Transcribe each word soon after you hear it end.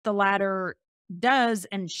the ladder does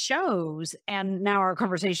and shows, and now our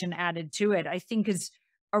conversation added to it, I think is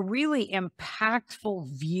a really impactful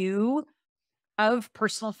view of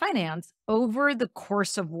personal finance over the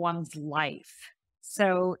course of one's life.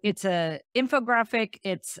 So it's a infographic,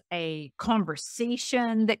 it's a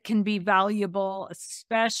conversation that can be valuable,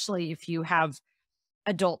 especially if you have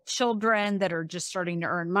adult children that are just starting to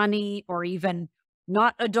earn money, or even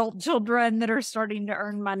not adult children that are starting to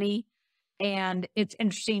earn money. And it's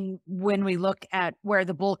interesting when we look at where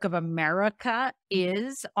the bulk of America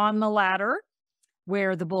is on the ladder,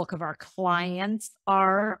 where the bulk of our clients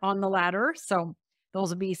are on the ladder. So those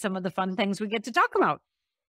will be some of the fun things we get to talk about.